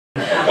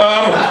All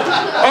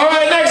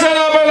right, next one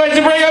up, I'd like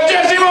to bring up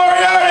Jesse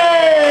Moriarty!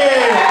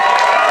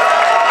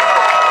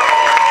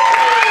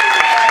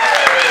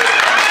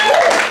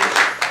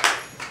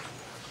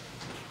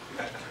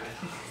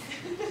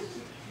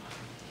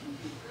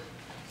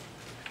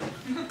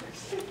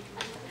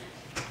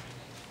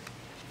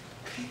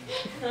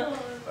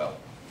 Well,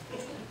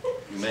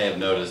 you may have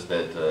noticed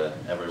that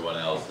everyone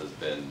else has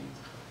been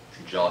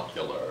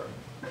jocular,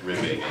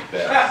 ribbing at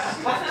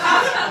best,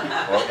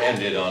 or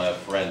ended on a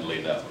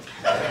friendly note.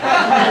 I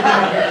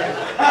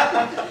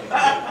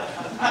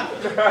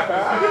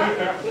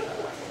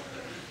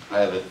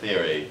have a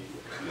theory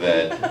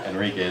that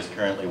Enrique is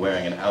currently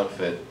wearing an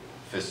outfit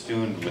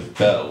festooned with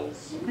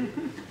bells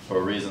for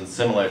a reason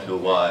similar to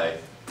why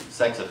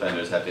sex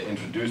offenders have to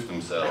introduce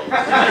themselves in the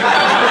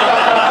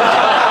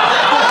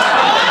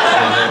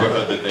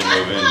neighborhood that they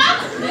move into.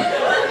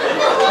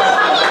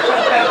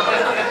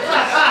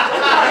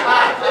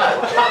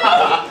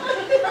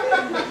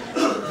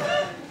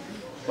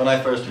 When I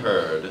first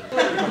heard,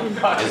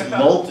 his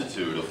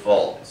multitude of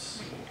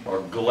faults are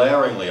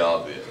glaringly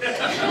obvious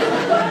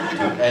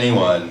to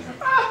anyone,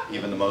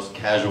 even the most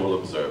casual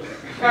observer.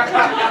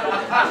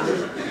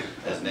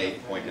 As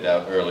Nate pointed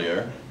out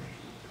earlier,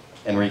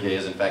 Enrique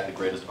is in fact the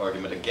greatest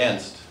argument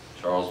against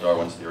Charles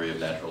Darwin's theory of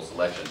natural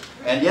selection.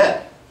 And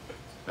yet,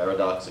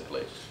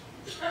 paradoxically,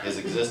 his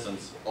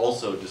existence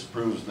also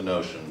disproves the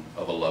notion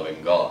of a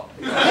loving God.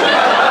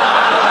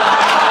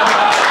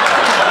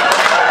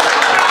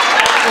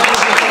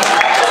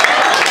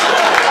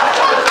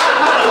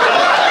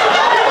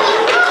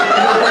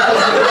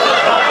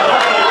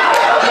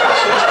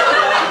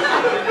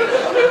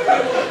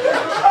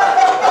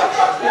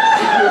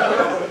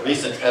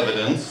 Recent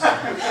evidence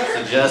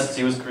suggests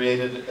he was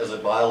created as a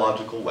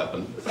biological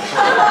weapon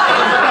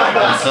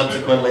and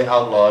subsequently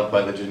outlawed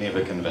by the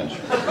Geneva Convention.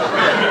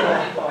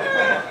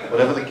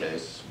 Whatever the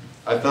case,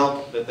 I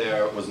felt that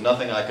there was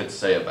nothing I could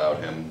say about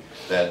him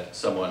that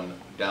someone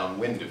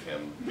downwind of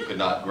him could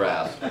not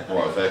grasp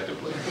more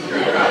effectively.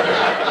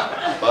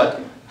 But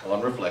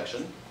on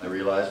reflection, I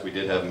realized we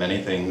did have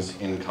many things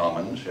in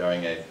common,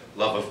 sharing a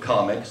love of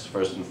comics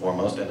first and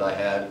foremost, and I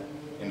had,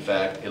 in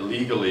fact,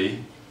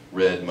 illegally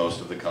read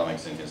most of the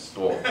comics in his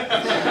store.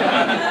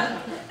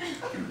 And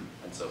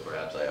so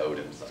perhaps I owed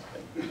him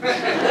something.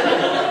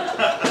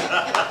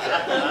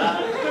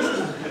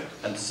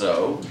 And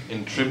so,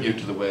 in tribute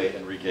to the way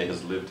Enrique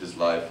has lived his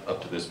life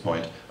up to this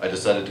point, I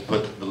decided to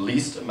put the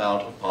least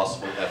amount of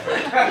possible effort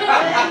into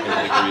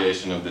the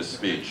creation of this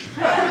speech.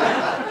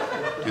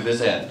 To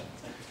this end,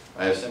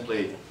 I have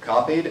simply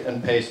copied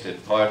and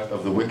pasted part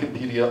of the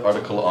Wikipedia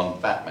article on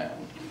Batman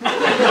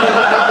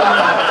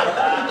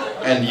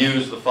and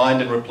used the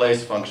find and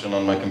replace function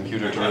on my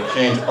computer to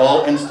change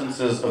all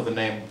instances of the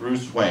name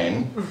Bruce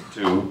Wayne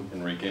to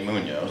Enrique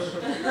Munoz,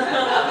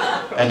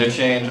 and to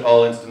change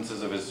all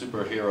instances of his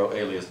superhero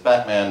alias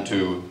Batman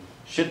to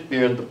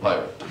Shitbeard the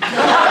Pirate.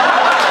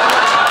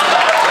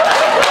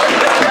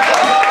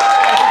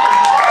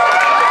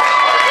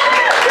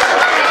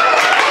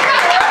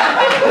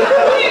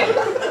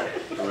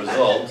 The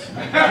result is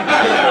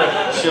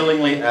a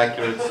chillingly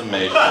accurate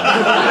summation of his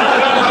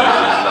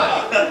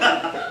life.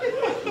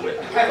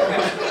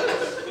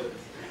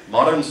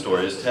 Modern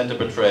stories tend to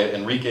portray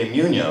Enrique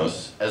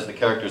Munoz as the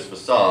character's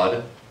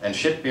facade and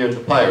Shitbeard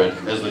the Pirate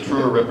as the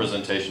truer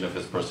representation of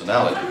his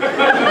personality,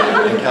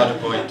 in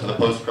counterpoint to the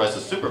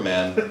post-crisis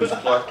Superman, whose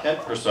Clark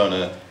Kent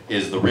persona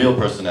is the real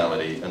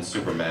personality and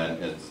Superman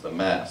is the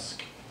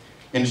mask.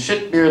 In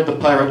Shitbeard the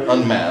Pirate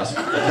Unmasked,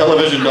 a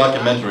television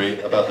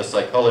documentary about the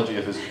psychology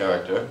of his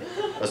character,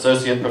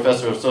 Associate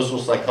Professor of Social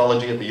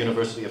Psychology at the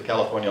University of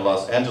California,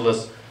 Los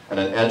Angeles, and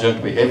an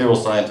adjunct behavioral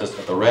scientist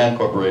at the RAND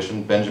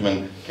Corporation,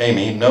 Benjamin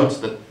Kamey, notes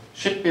that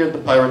Shitbeard the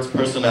Pirate's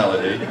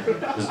personality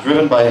is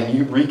driven by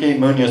Enrique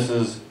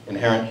Munoz's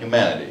inherent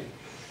humanity.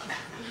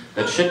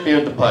 That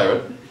Shitbeard the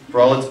Pirate, for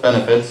all its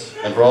benefits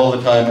and for all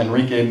the time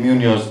Enrique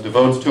Munoz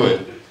devotes to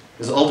it,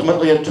 is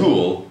ultimately a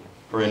tool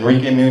for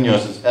Enrique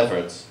Munoz's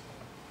efforts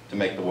to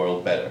make the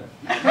world better.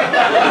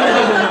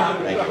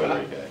 Thank you,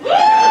 Enrique.